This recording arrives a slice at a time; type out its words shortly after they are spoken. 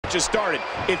just started.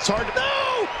 It's hard to...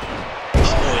 No!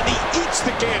 Oh, and he eats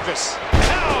the canvas.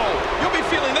 Ow! You'll be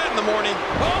feeling that in the morning.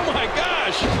 Oh, my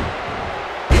gosh.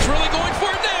 He's really going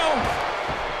for it now.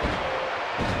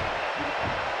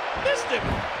 Missed him.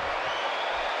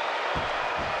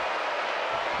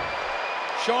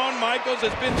 Shawn Michaels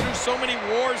has been through so many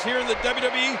wars here in the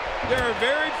WWE. There are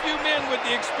very few men with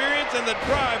the experience and the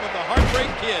drive of the Heartbreak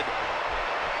Kid.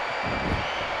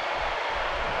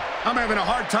 I'm having a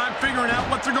hard time figuring out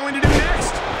what they're going to do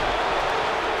next.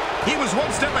 He was one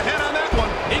step ahead on that one.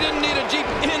 He didn't need a Jeep.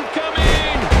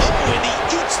 Incoming! Oh, and he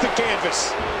eats the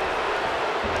canvas.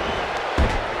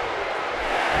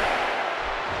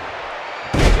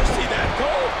 Did you see that,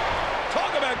 Cole?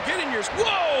 Talk about getting your...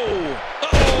 Whoa!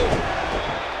 Uh-oh!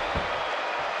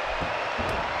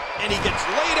 And he gets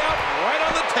laid out right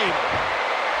on the table.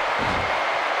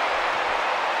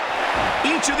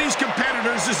 Each of these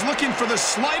competitors is looking for the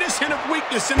slightest hint of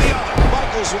weakness in the other.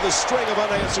 Michaels with a string of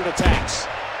unanswered attacks.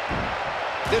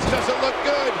 This doesn't look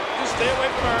good. Just stay away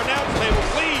from our announce table,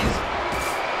 please.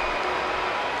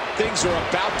 Things are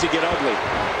about to get ugly.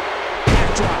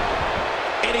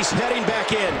 Backdrop. And he's heading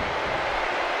back in.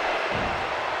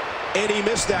 And he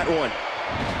missed that one.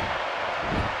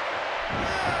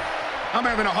 I'm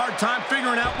having a hard time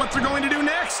figuring out what they're going to do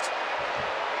next.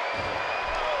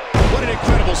 What an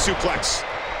incredible suplex.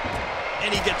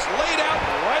 And he gets laid out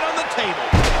right on the table.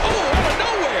 Oh, out of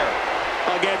nowhere.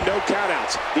 Again, no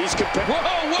countouts. These competitors...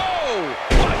 Whoa, whoa!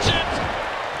 Watch it!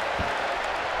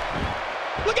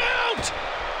 Look out!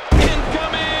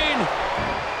 Incoming!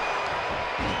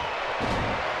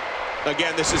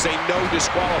 Again, this is a no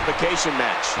disqualification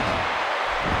match.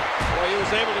 Boy, he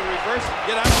was able to reverse it,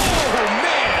 get out. Oh,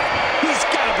 man! He's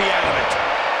got to be out of it.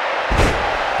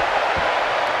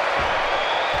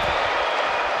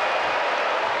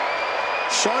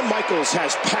 Shawn Michaels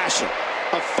has passion,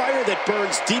 a fire that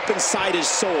burns deep inside his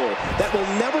soul that will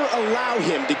never allow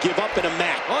him to give up in a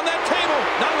match. On that table,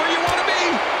 not where you want to be.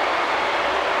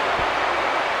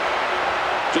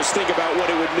 Just think about what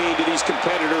it would mean to these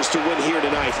competitors to win here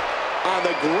tonight on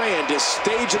the grandest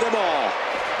stage of them all.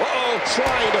 Uh-oh,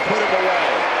 trying to put him away.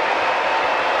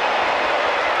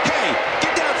 Hey,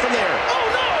 get down from there. Oh,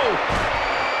 no!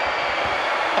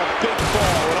 A big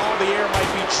fall, and all the air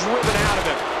might be driven out of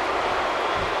him.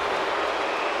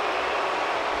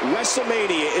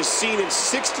 WrestleMania is seen in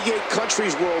 68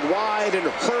 countries worldwide and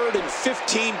heard in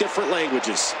 15 different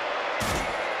languages.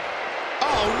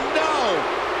 Oh, no!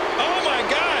 Oh, my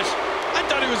gosh! I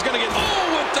thought he was going to get... Oh,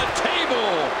 with the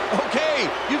table! Okay,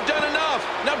 you've done enough.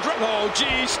 Now drop... Oh,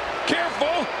 geez.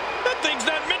 Careful! That thing's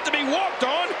not meant to be walked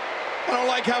on. I don't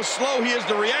like how slow he is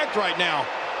to react right now.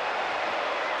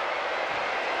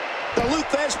 The Lou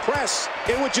Thesz press,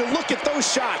 and would you look at those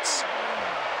shots?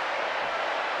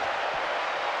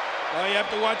 Well, you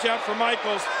have to watch out for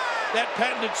Michaels. That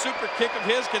patented super kick of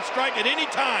his can strike at any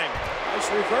time. Nice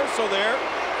reversal there.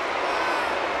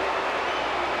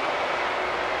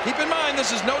 Keep in mind,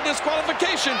 this is no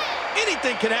disqualification.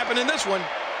 Anything can happen in this one.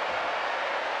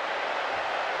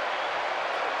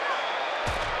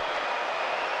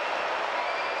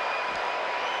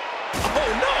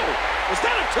 Oh, no! Was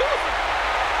that a tooth?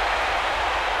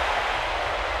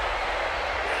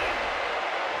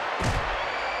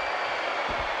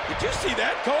 Did you see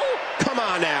that, Cole? Come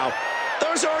on now.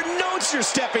 Those are notes you're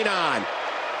stepping on.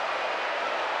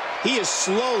 He is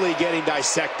slowly getting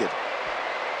dissected.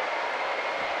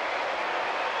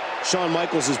 Shawn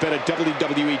Michaels has been a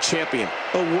WWE champion,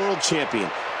 a world champion,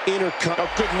 Oh,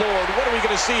 good Lord, what are we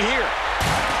going to see here?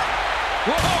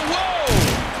 Whoa, whoa!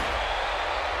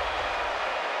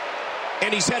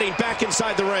 And he's heading back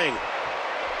inside the ring.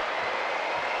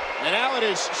 And now it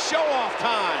is show-off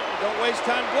time. Don't waste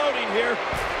time gloating here.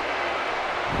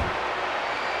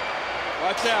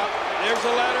 Watch out. There's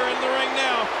a ladder in the ring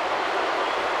now.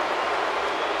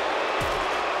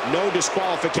 No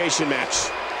disqualification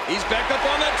match. He's back up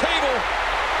on that table.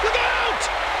 Look out!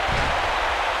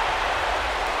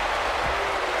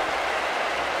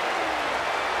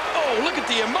 Oh, look at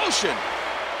the emotion.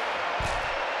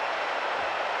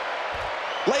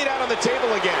 Laid out on the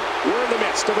table again. We're in the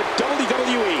midst of a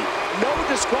WWE no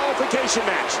disqualification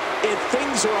match, and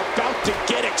things are about to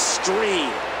get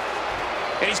extreme.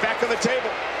 And he's back on the table.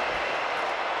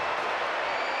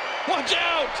 Watch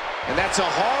out! And that's a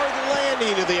hard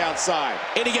landing to the outside.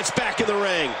 And he gets back in the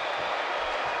ring.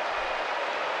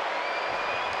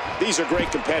 These are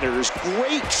great competitors,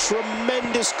 great,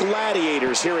 tremendous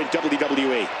gladiators here in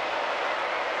WWE.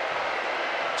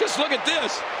 Just look at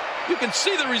this. You can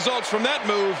see the results from that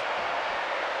move.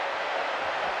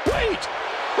 Wait!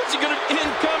 What's he gonna...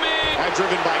 Incoming! I've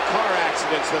driven by car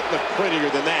accidents that look prettier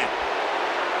than that.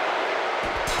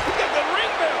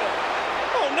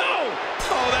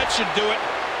 should do it.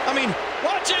 I mean,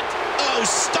 watch it. Oh,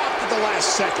 stopped at the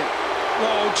last second.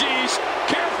 Oh, geez.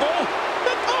 Careful.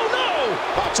 Oh, no.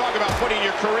 Oh, talk about putting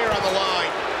your career on the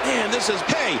line. Man, this is...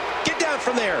 Hey, get down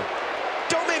from there.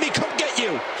 Don't make me come get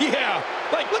you. Yeah.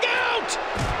 Like, look out.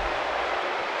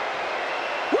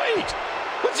 Wait.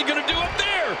 What's he going to do up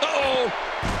there? Uh-oh.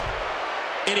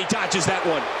 And he dodges that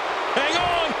one. Hang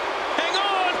on. Hang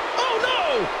on. Oh,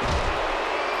 no.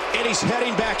 And he's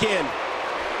heading back in.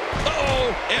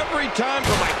 Uh-oh. Every time.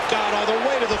 Oh, my God, all the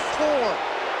way to the floor.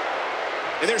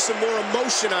 And there's some more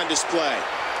emotion on display.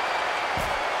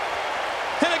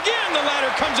 And again, the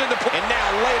ladder comes into play. And now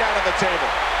laid out on the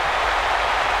table.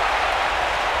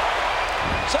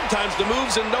 Sometimes the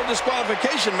moves in no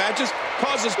disqualification matches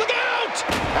causes... Look out!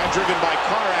 I'm driven by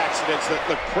car accidents that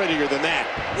look prettier than that.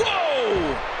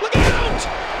 Whoa! Look out!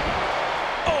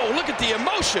 Oh, look at the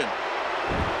emotion.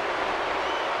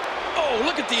 Oh,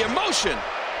 look at the emotion.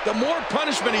 The more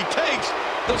punishment he takes,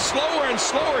 the slower and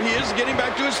slower he is getting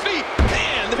back to his feet.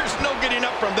 Man, there's no getting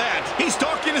up from that. He's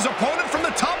stalking his opponent from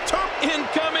the top turn.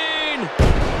 Incoming!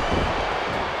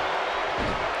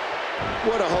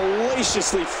 What a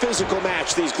hellaciously physical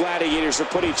match these gladiators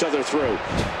have put each other through.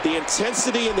 The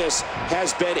intensity in this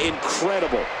has been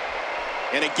incredible.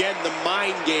 And again, the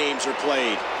mind games are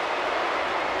played.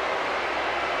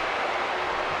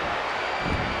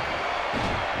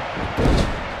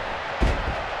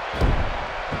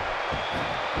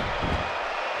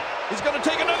 He's going to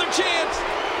take another chance.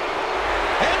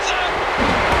 Heads up!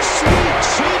 Sweet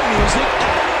chin music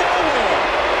out of nowhere.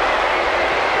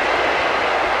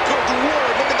 Good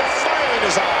Lord, look at the fire in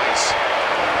his eyes.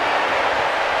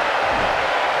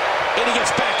 And he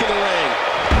gets back in the ring.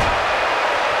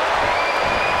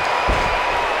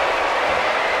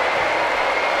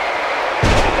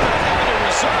 Having a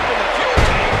reserve in the fuel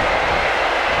tank.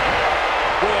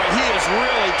 Boy, he is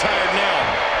really tired now.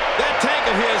 That tank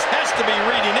of his has to be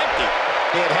reading empty.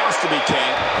 It has to be,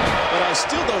 King. But I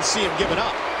still don't see him giving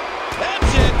up.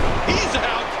 That's it. He's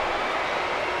out.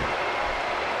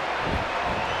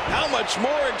 How much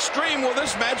more extreme will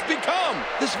this match become?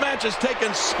 This match has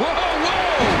taken... Whoa,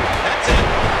 whoa! That's it.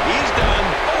 He's done.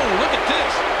 Oh, look at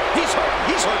this. He's hurt.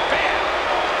 He's hurt bad.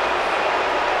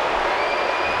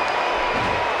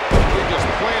 He just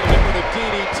planted him with a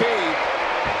DDT.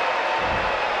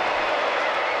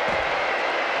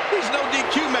 These no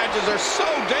DQ matches are so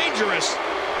dangerous.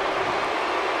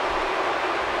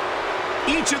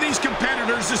 Each of these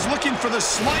competitors is looking for the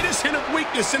slightest hint of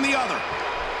weakness in the other.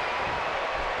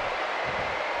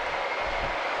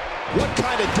 What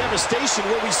kind of devastation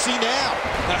will we see now?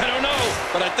 I don't know,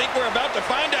 but I think we're about to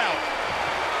find out.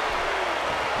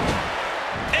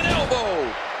 An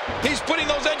elbow. He's putting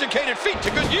those educated feet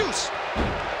to good use.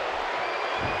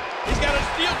 He's got a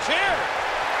steel chair.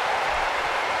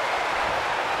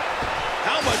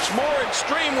 How much more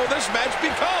extreme will this match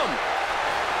become?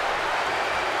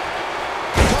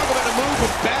 Talk about a move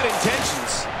with bad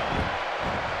intentions.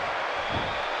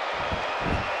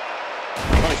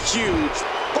 A huge,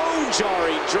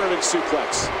 bone-jarring German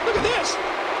suplex. Look at this.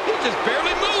 He's just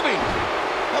barely moving.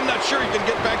 I'm not sure he can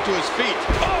get back to his feet.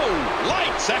 Oh,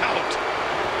 lights out.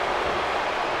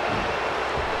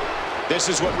 This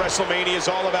is what WrestleMania is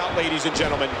all about, ladies and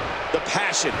gentlemen. The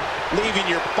passion, leaving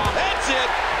your body. That's it.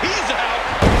 He's out.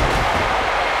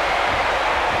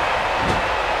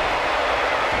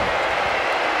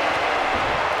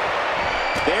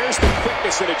 There's the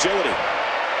quickness and agility.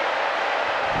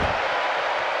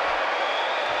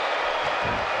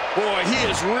 Boy, he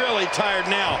is really tired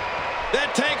now.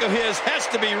 That tank of his has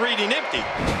to be reading empty.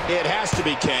 It has to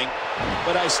be, King.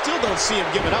 But I still don't see him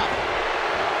giving up.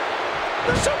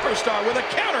 The superstar with a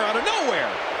counter out of nowhere.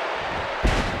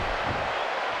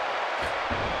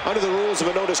 Under the rules of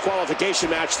a no disqualification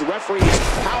match, the referee is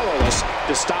powerless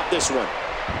to stop this one.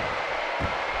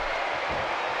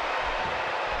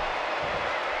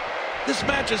 This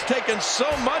match has taken so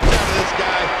much out of this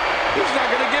guy. He's not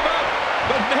going to give up.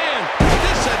 But man,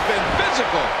 this has been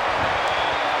physical.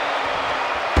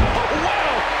 Oh,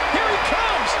 wow. Here he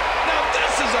comes. Now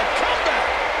this is a comeback.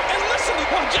 And listen,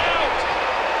 watch out.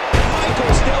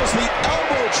 Michaels nails the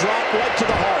elbow drop right to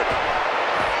the heart.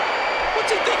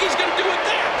 What's he think he's going to do with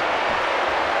that?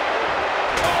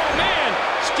 Oh, man.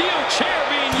 Steel chair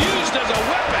being used as a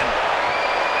weapon.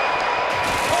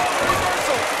 Oh,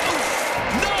 reversal. Ooh.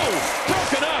 No.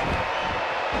 Broken up.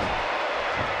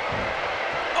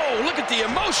 Oh, look at the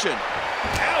emotion.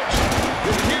 Ouch.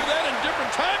 Did you hear that in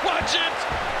different time? Watch it.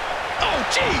 Oh,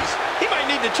 geez. He might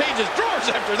need to change his drawers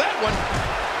after that one.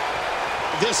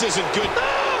 This isn't good.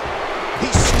 He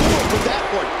scored with that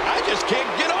one. I just can't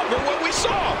get over what we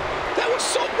saw. That was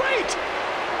so great.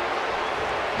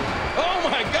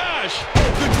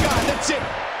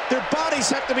 bodies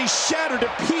have to be shattered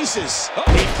to pieces.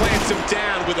 He plants him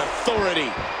down with authority.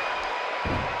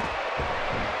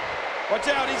 Watch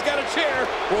out, he's got a chair.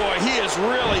 Boy, he is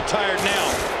really tired now.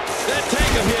 That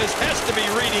tank of his has to be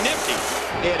reading empty.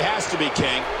 It has to be,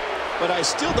 King, but I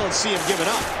still don't see him giving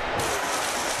up.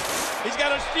 He's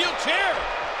got a steel chair.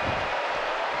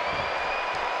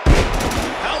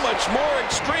 How much more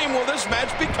extreme will this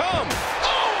match become?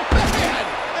 Oh, man!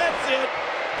 That's it.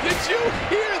 Did you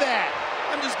hear that?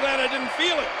 I'm just glad I didn't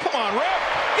feel it. Come on, ref.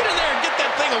 Get in there and get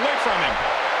that thing away from him.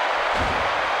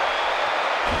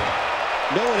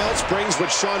 No one else brings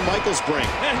what Shawn Michaels brings.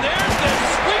 And there's the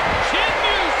sweet chin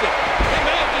music. They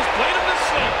may have just played him to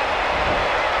sleep.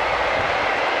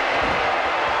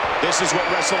 This is what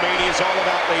WrestleMania is all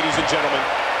about, ladies and gentlemen.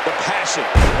 The passion.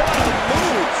 What a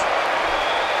move!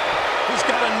 He's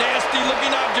got a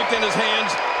nasty-looking object in his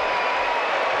hands.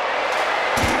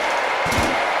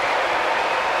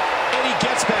 And he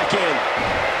gets back in.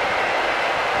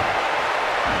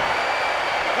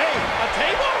 Hey, a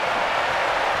table?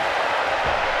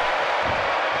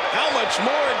 How much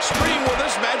more extreme will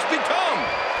this match become?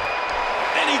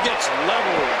 And he gets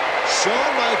leveled.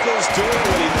 Shawn Michaels doing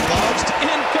what he loves to...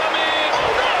 Incoming! Oh,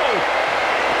 no!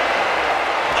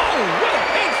 Oh, what a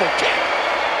painful kick!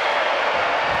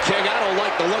 King, I don't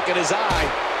like the look in his eye.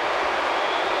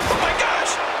 Oh, my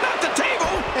gosh! Not the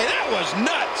table! Hey, that was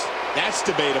nuts! That's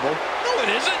debatable. No, it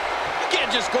isn't. You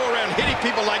can't just go around hitting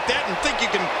people like that and think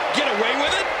you can get away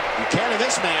with it. You can in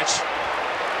this match.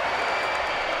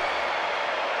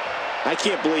 I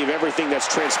can't believe everything that's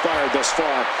transpired thus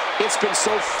far. It's been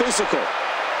so physical.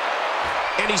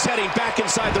 And he's heading back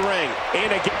inside the ring.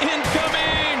 And again,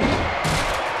 incoming!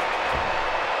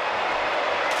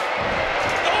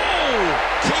 Oh!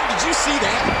 King, did you see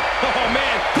that? Oh,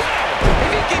 man. Wow!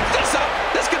 If he keeps this up,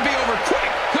 this could be over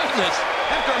quick. Goodness.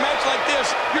 After a match like this,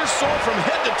 you're sore from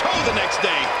head to toe the next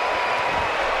day.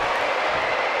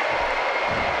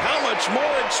 How much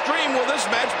more extreme will this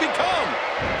match become?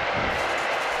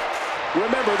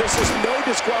 Remember, this is no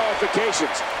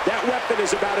disqualifications. That weapon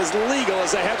is about as legal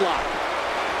as a headlock.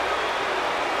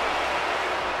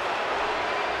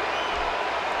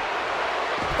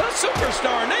 The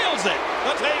superstar nails it.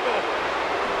 The table.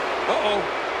 Uh-oh.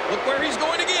 Look where he's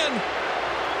going again.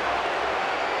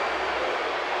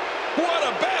 What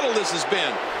a battle this has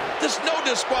been. There's no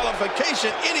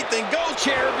disqualification. Anything goes.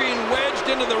 Chair being wedged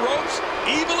into the ropes.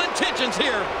 Evil intentions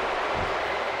here.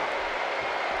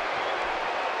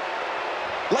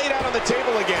 Laid out on the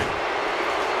table again.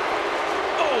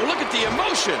 Oh, look at the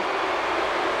emotion.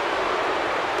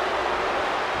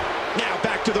 Now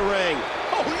back to the ring.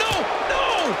 Oh, no,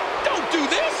 no! Don't do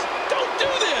this! Don't do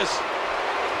this!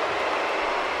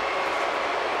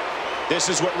 This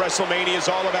is what WrestleMania is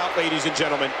all about, ladies and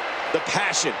gentlemen. The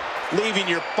passion, leaving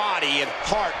your body and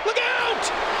heart. Look out!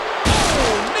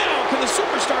 Oh, now can the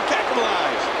superstar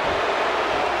capitalize?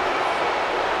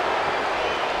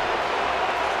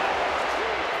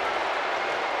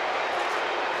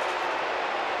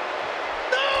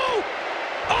 No!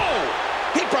 Oh!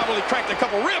 He probably cracked a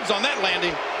couple ribs on that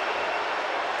landing.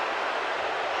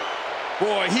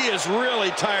 Boy, he is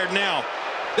really tired now.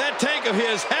 That tank of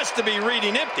his has to be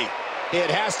reading empty. It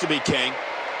has to be, King,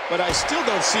 but I still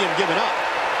don't see him giving up.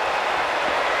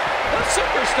 The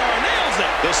superstar nails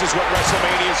it. This is what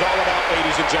WrestleMania is all about,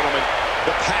 ladies and gentlemen.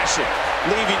 The passion,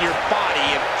 leaving your body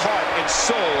and heart and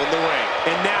soul in the ring.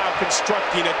 And now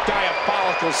constructing a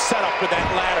diabolical setup with that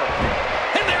ladder.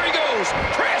 And there he goes,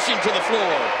 crashing to the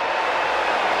floor.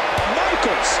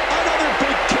 Michaels, another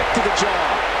big kick to the jaw.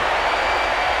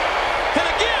 And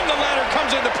again, the ladder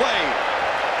comes into play.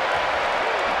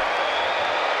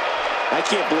 I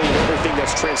can't believe everything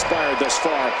that's transpired thus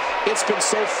far. It's been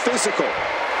so physical.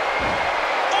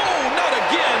 Oh, not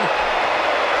again.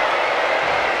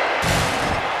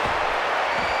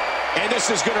 And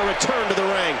this is going to return to the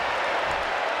ring.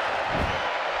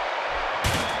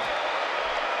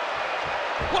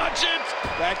 Watch it.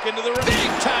 Back into the ring.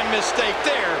 Big time mistake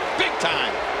there. Big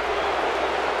time.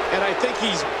 And I think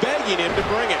he's begging him to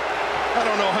bring it. I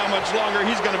don't know how much longer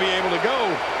he's going to be able to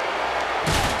go.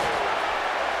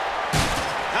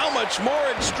 How much more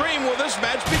extreme will this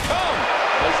match become?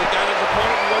 Has he got his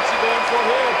opponent, and what's he going for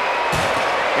here?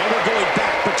 And we're going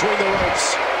back between the ropes.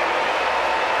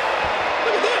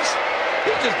 Look at this.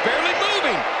 He's just barely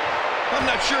moving. I'm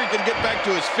not sure he can get back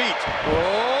to his feet.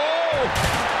 Oh!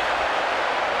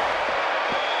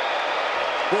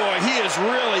 Boy, he is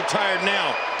really tired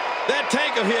now. That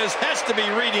tank of his has to be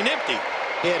reading empty.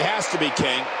 It has to be,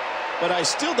 King, but I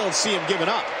still don't see him giving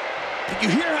up. Did you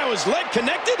hear how his leg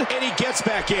connected? And he gets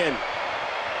back in.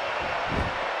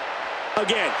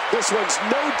 Again, this one's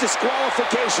no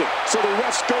disqualification, so the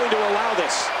ref's going to allow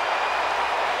this.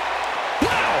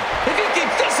 Wow! If he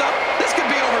keeps this up, this could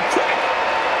be over quick.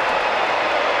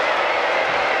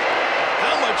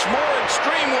 How much more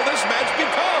extreme will this match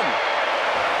become?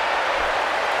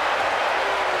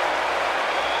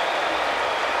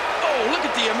 Oh, look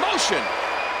at the emotion.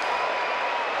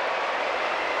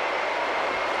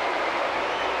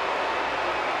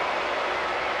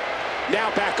 Now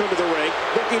back under the ring,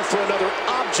 looking for another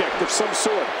object of some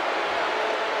sort.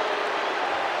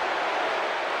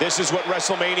 This is what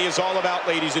WrestleMania is all about,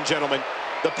 ladies and gentlemen.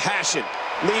 The passion,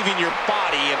 leaving your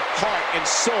body and heart and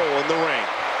soul in the ring.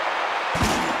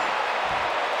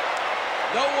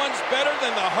 No one's better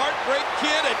than the Heartbreak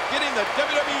Kid at getting the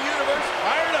WWE Universe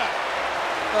fired up.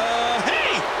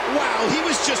 Hey! Wow, he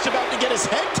was just about to get his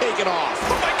head taken off.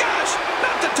 Oh my gosh,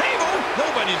 not the table!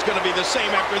 Nobody's gonna be the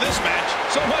same after this match.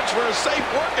 So much for a safe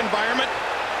work environment.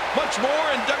 Much more,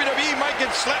 and WWE might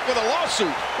get slapped with a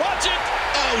lawsuit. Watch it!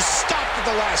 Oh, stopped at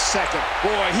the last second.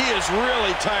 Boy, he is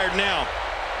really tired now.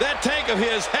 That tank of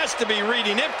his has to be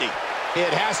reading empty.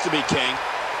 It has to be, King,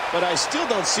 but I still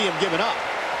don't see him giving up.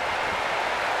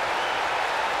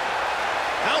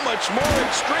 How much more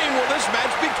extreme will this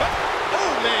match become?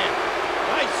 Oh, man.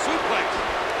 Nice suplex.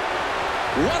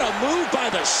 What a move by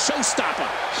the showstopper.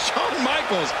 Shawn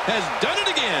Michaels has done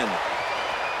it again.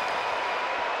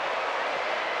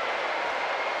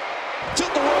 Tilt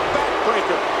the world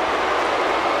backbreaker.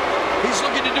 He's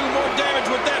looking to do more damage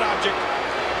with that object.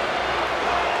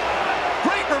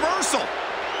 Great reversal.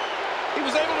 He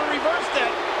was able to reverse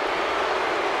that.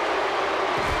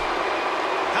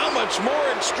 How much more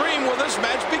extreme will this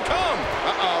match become?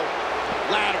 Uh-oh.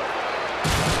 Ladder.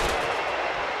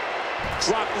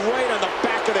 Dropped right on the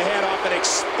back of the head off an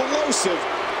explosive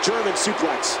German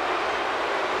suplex.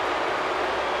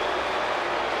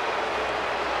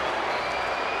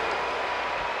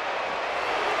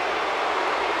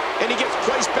 And he gets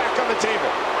placed back on the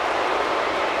table.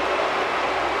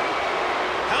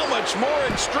 How much more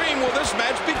extreme will this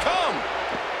match become?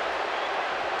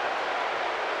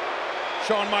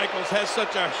 Shawn Michaels has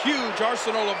such a huge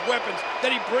arsenal of weapons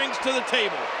that he brings to the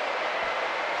table.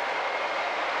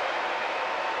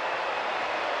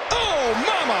 Oh,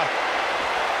 mama!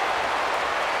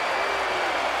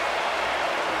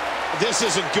 This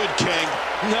isn't good, King.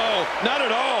 No, not at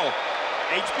all.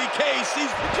 HBK sees...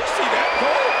 Did you see that,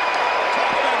 Cole?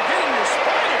 Talk about getting your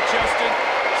spine adjusted.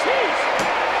 Jeez.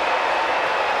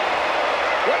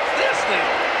 What's this now?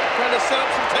 Trying to set up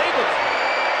some tables.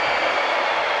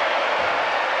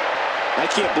 I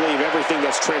can't believe everything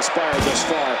that's transpired thus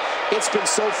far. It's been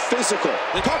so physical.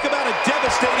 They talk about a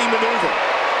devastating maneuver.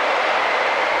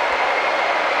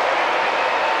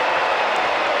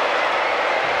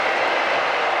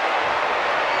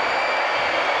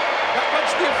 Not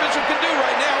much the official can do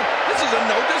right now. This is a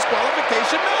no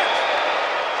disqualification match.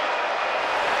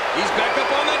 He's back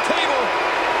up on that table.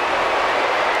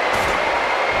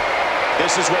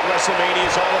 This is what WrestleMania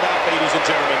is all about, ladies and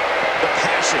gentlemen. The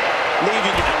passion,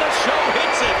 leaving you. And the show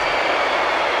hits it.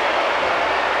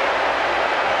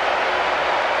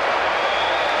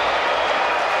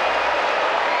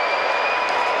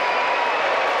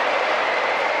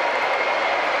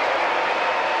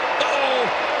 Uh-oh.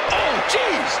 Oh,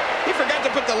 jeez. He forgot to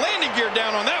put the landing gear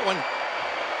down on that one.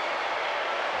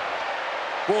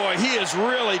 Boy, he is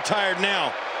really tired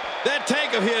now. That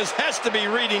tank of his has to be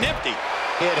reading empty.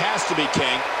 It has to be,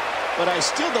 King, but I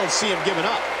still don't see him giving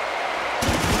up.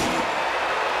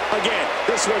 Again,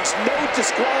 this one's no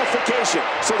disqualification,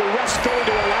 so the ref's going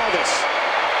to allow this.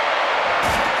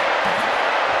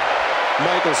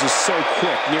 Michaels is so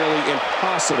quick, nearly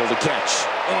impossible to catch.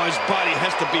 Oh, his body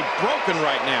has to be broken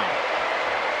right now.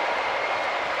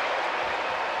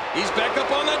 He's back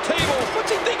up on that table. What's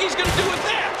he think he's going to do with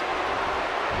that?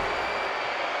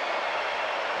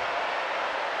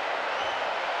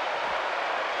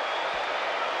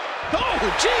 Oh,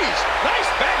 geez. Nice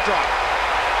backdrop.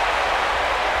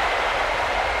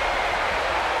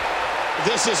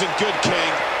 This isn't good,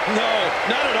 King. No,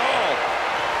 not at all.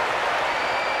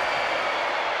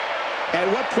 At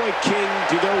what point, King,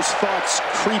 do those thoughts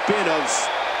creep in of,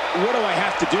 what do I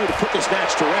have to do to put this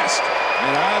match to rest?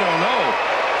 And I don't know.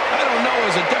 I don't know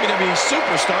as a WWE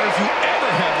superstar if you ever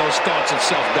have those thoughts of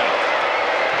self-doubt.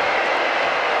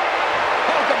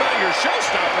 Talk about your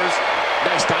showstoppers.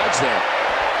 Nice dodge there.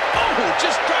 Oh,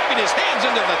 just driving his hands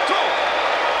into the throat.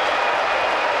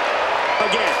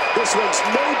 Again, this one's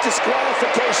no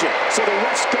disqualification, so the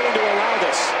ref's going to allow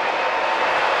this.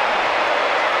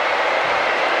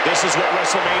 This is what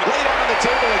WrestleMania laid out on the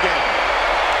table again.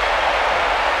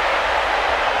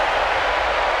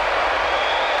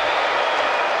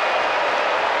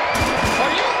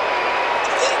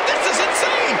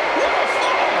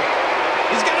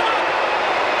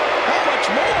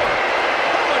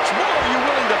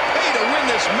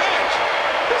 this match.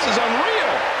 This is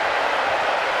unreal.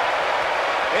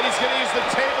 And he's going to use the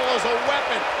table as a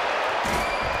weapon.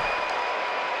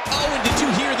 Oh, and did you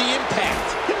hear the impact?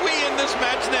 Can we end this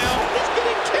match now? He's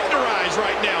getting tenderized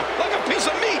right now, like a piece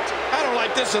of meat. I don't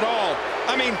like this at all.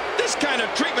 I mean, this kind of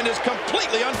treatment is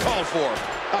completely uncalled for.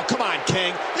 Oh, come on,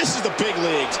 King. This is the big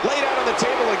leagues. Laid out on the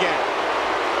table again.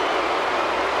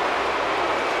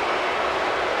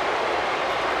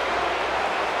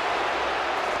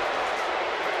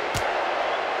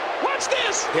 Watch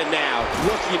this. And now,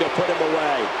 looking to put him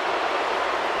away.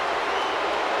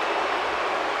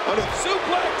 Under the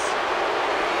suplex.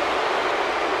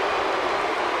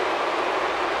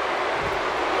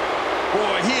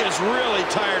 Boy, he is really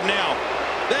tired now.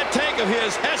 That tank of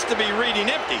his has to be reading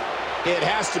empty. It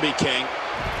has to be, King.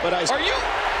 But I... Are you...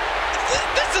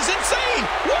 This is insane!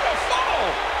 What a fall!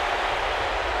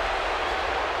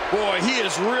 Boy, he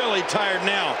is really tired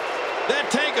now.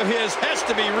 That tank of his has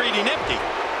to be reading empty.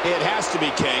 It has to be,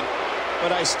 King.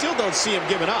 But I still don't see him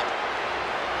giving up.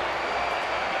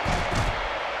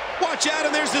 Watch out,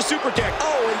 and there's the super kick.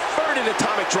 Oh, inverted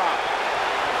atomic drop.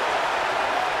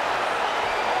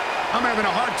 I'm having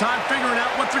a hard time figuring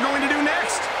out what they're going to do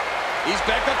next. He's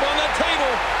back up on that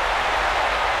table.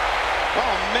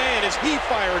 Oh, man, is he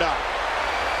fired up.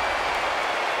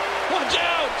 Watch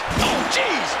out. Oh,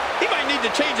 jeez. He might need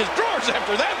to change his drawers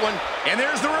after that one. And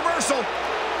there's the reversal.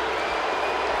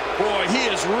 Boy, he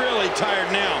is really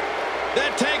tired now.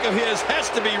 That tank of his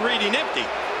has to be reading empty.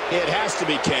 It has to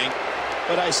be, King.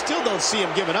 But I still don't see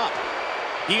him giving up.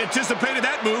 He anticipated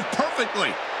that move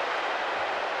perfectly.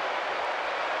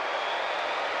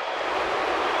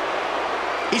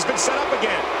 He's been set up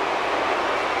again.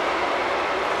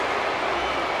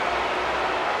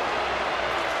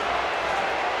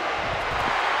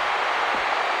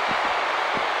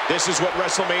 This is what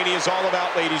WrestleMania is all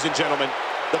about, ladies and gentlemen.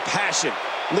 The passion,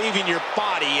 leaving your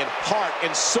body and heart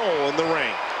and soul in the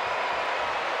ring.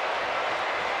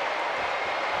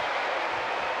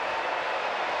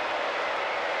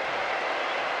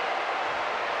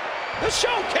 The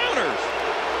Shawn counters.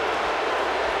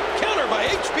 Counter by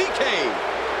HBK.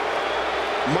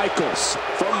 Michaels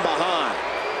from behind.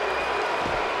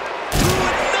 Through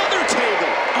another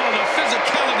table. Oh, the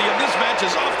physicality of this match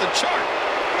is off the chart.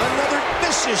 Another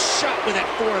vicious shot with that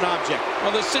foreign object.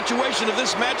 Well, the situation of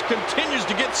this match continues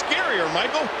to get scarier,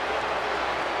 Michael.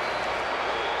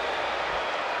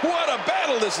 What a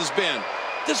battle this has been.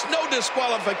 This no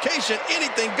disqualification,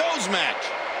 anything goes match.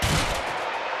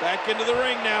 Back into the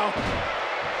ring now.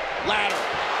 Ladder.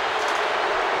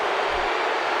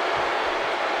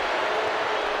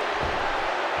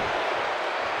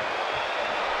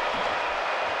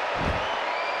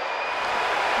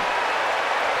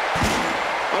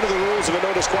 Under the rules of a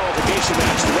no disqualification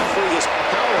match, the referee is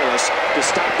powerless to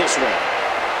stop this one.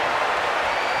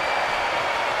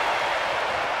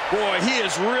 Boy, he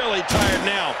is really tired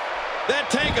now. That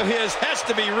tank of his has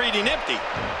to be reading empty.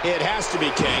 It has to be,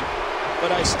 King.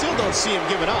 But I still don't see him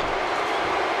giving up.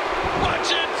 Watch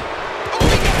it! Oh,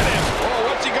 he got him! Oh,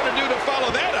 what's he gonna do to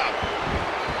follow that up?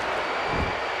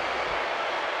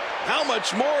 How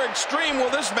much more extreme will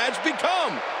this match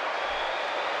become?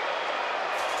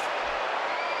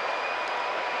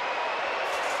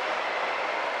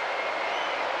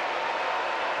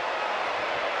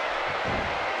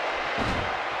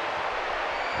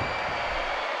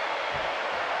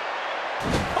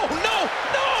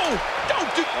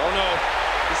 Oh, no.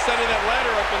 He's setting that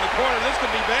ladder up in the corner. This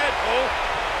could be bad, Cole.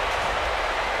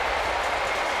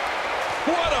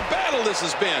 What a battle this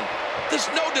has been. This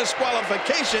no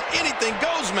disqualification, anything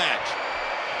goes match.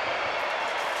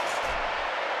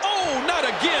 Oh, not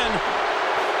again.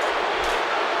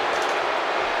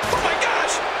 Oh, my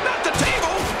gosh. Not the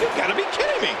table. You've got to be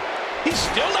kidding me. He's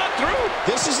still not through.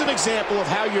 This is an example of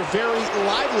how your very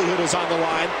livelihood is on the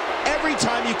line every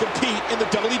time you compete in the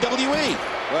WWE.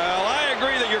 Well, I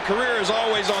agree that your career is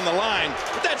always on the line,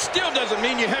 but that still doesn't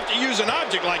mean you have to use an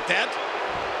object like that.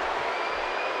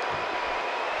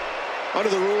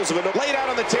 Under the rules of a no... Laid out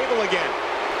on the table again.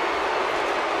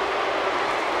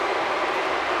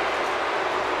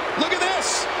 Look at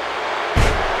this.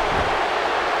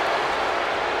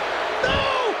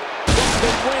 No!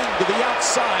 The wing to the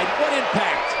outside. What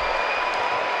impact?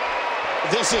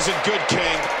 This isn't good,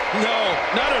 King. No,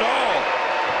 not at all.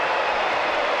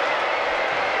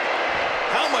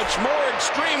 How much more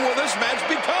extreme will this match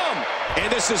become?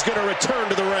 And this is going to return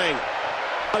to the ring.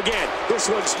 Again, this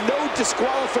one's no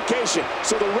disqualification,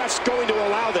 so the ref's going to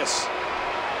allow this.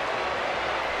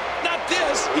 Not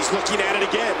this. He's looking at it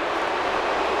again.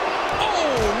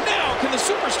 Oh, now can the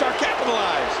superstar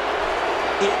capitalize?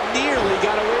 It nearly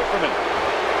got away from him.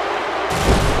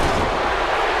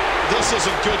 This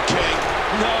isn't good, King.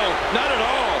 No, not at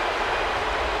all.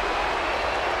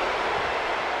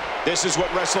 This is what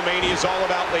WrestleMania is all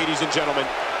about, ladies and gentlemen.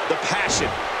 The passion,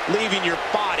 leaving your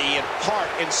body and heart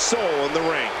and soul in the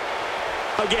ring.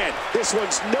 Again, this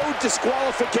one's no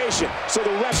disqualification, so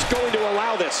the ref's going to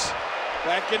allow this.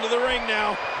 Back into the ring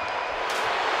now.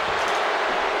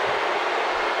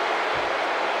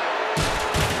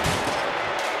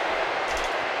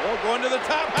 Oh, going to the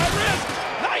top, high risk.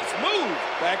 Nice move.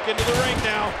 Back into the ring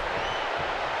now.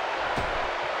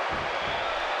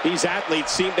 These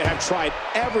athletes seem to have tried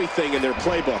everything in their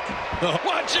playbook.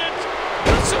 Watch it.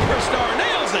 The superstar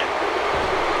nails it.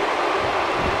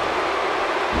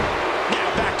 Now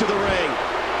back to the ring.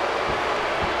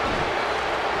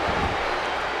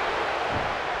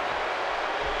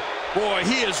 Boy,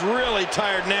 he is really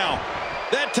tired now.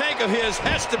 That tank of his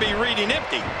has to be reading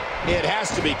empty. It has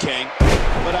to be, King,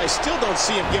 but I still don't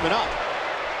see him giving up.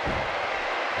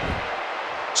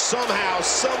 Somehow,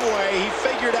 someway, he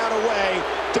figured out a way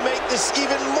to make this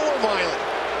even more violent.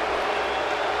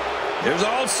 There's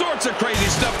all sorts of crazy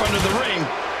stuff under the ring,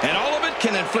 and all of it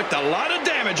can inflict a lot of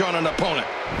damage on an opponent.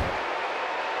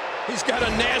 He's got a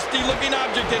nasty-looking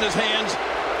object in his hands.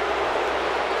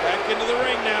 Back into the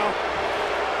ring now.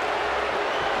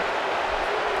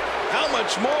 How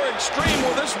much more extreme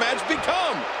will this match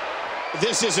become?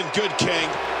 This isn't good, King.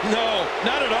 No,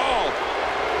 not at all.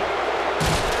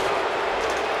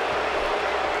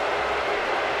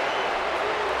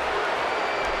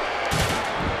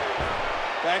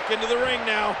 Back into the ring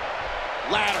now.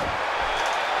 Ladder.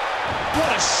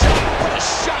 What a shot! What a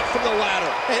shot from the ladder!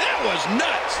 Hey, that was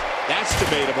nuts. That's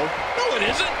debatable. No, it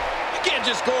isn't. You can't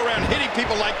just go around hitting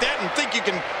people like that and think you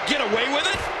can get away with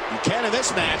it. You can in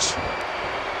this match.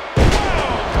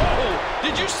 Oh,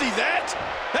 did you see that?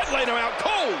 That laid him out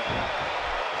cold.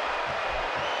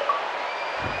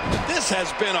 This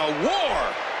has been a war.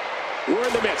 We're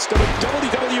in the midst of a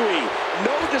WWE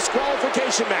no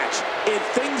disqualification match, and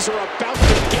things are about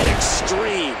to get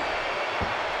extreme.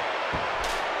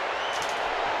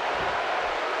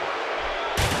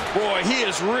 Boy, he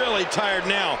is really tired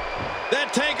now.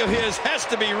 That tank of his has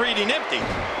to be reading empty.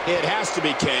 It has to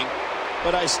be, King,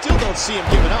 but I still don't see him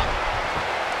giving up.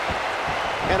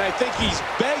 And I think he's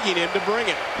begging him to bring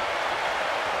it.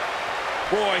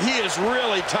 Boy, he is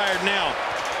really tired now.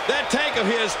 That tank of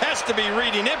his has to be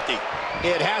reading empty.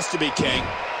 It has to be, King,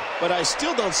 but I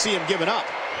still don't see him giving up.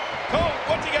 Cole,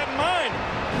 what's he got in mind?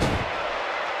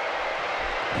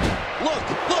 Look,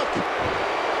 look.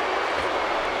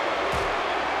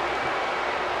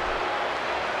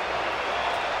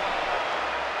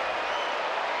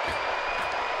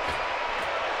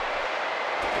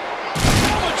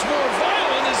 How much more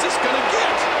violent is this going to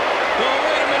get? Oh,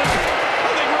 wait a minute. I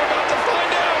think we're about to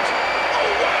find out. Oh,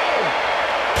 wow.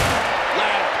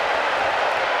 Ladder.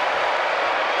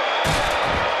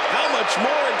 How much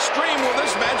more extreme will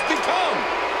this match become?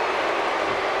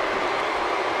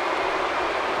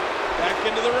 Back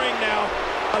into the ring now.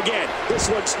 Again, this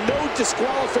one's no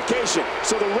disqualification,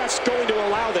 so the ref's going to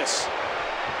allow this.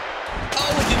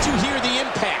 Oh, and did you hear the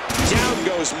impact? Down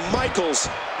goes Michaels.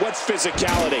 What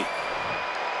physicality.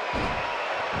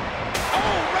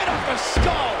 Oh, right off the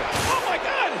skull. Oh, my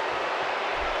God.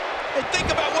 Hey,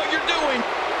 think about what you're doing.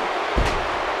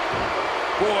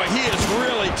 Boy, he is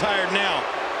really tired now.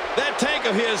 That tank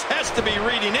of his has to be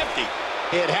reading empty.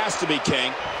 It has to be,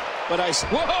 King, but I...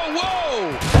 Whoa,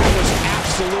 whoa. That was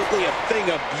absolutely a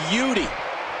thing of beauty.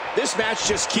 This match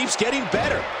just keeps getting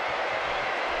better.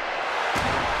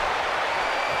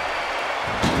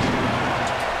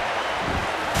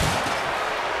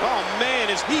 Oh, man,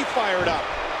 is he fired up.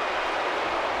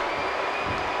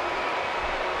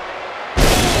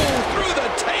 Oh, through the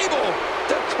table.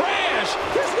 The crash.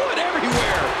 There's wood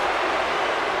everywhere.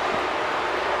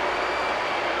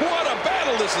 What a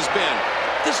battle this has been.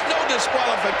 This no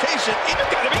disqualification. You've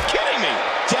got to be kidding me.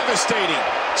 Devastating.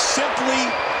 Simply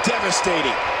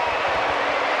devastating.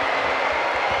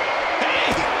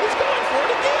 Hey, he's going for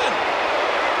it again.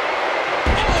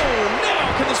 Oh, now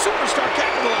can the superstar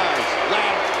capitalize?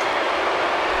 Ladder.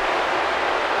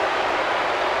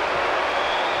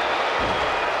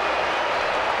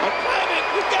 A private,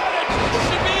 you got it. This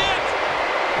should be it.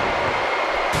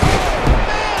 Oh,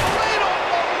 man, right on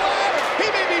the ladder. He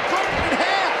may be broken in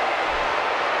half.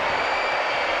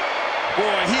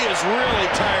 Boy, he is really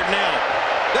tired now.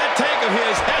 That tank of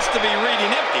his has to be reading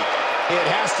empty. It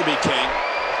has to be, King,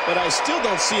 but I still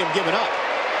don't see him giving up.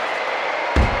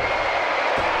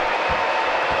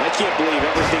 I can't believe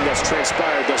everything that's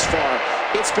transpired thus far.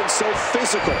 It's been so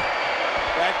physical.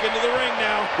 Back into the ring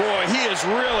now. Boy, he is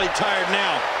really tired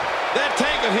now. That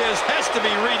tank of his has to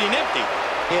be reading empty.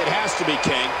 It has to be,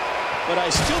 King. But I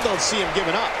still don't see him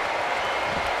giving up.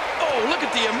 Oh, look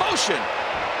at the emotion.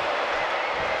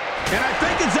 And I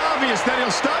think it's obvious that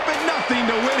he'll stop at nothing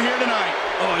to win here tonight.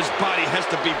 Oh, his body has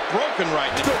to be broken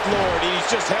right now. Good Lord, he's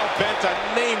just hell-bent on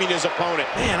naming his opponent.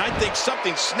 Man, I think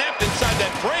something snapped inside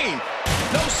that brain.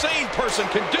 No sane person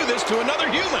can do this to another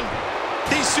human.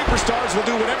 These superstars will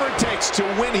do whatever it takes to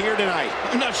win here tonight.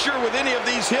 I'm not sure with any of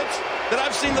these hits that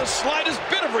I've seen the slightest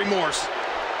bit of remorse.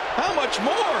 How much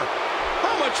more?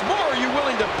 How much more are you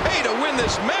willing to pay to win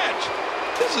this match?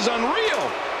 This is unreal.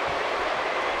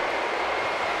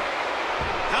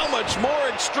 How much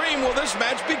more extreme will this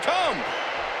match become?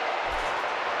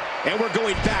 And we're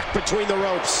going back between the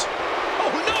ropes.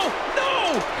 Oh, no,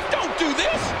 no! Don't do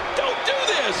this! Don't do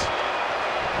this!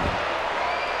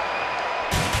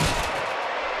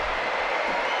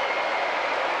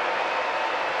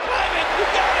 Climb it! You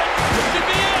got it! This could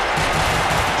be it!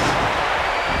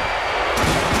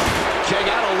 King,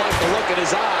 I don't like the look in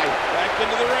his eye. Back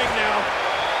into the ring now.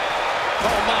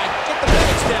 Oh, my. Get the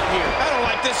legs down here. I don't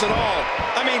like this at all.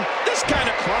 I mean, this kind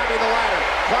of... Climbing the ladder.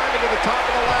 Climbing to the top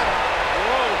of the ladder.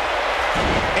 Whoa.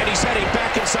 And he's heading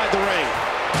back inside the ring.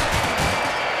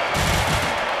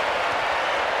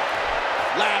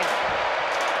 Ladder.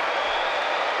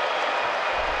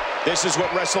 This is what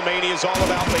WrestleMania is all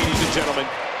about, ladies and gentlemen.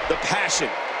 The passion,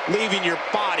 leaving your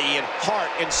body and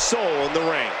heart and soul in the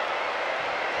ring.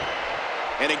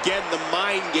 And again, the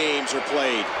mind games are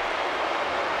played.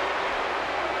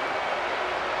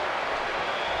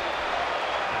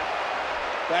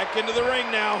 Back into the ring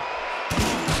now.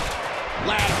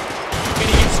 Ladder. And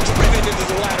he gets driven into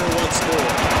the ladder once more.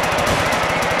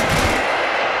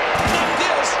 Not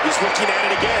this. He's looking at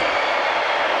it again.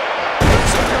 The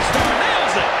superstar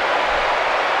nails it.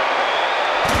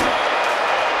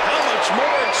 How much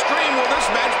more extreme will this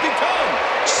match become?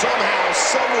 Somehow,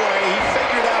 someway, he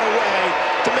figured out a way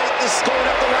to make this going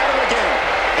up the ladder again.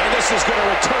 And this is going to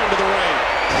return to the ring.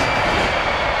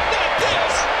 Not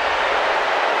this.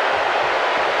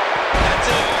 That's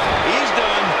it. He's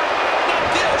done. Not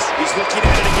this. He's looking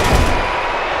at it again.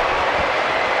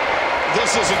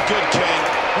 This isn't good, King.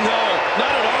 No,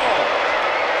 not at all.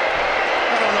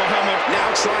 I don't know how much. Now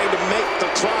trying to make the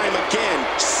climb again,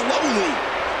 slowly,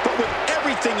 but with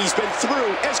everything he's been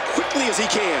through as quickly as he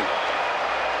can.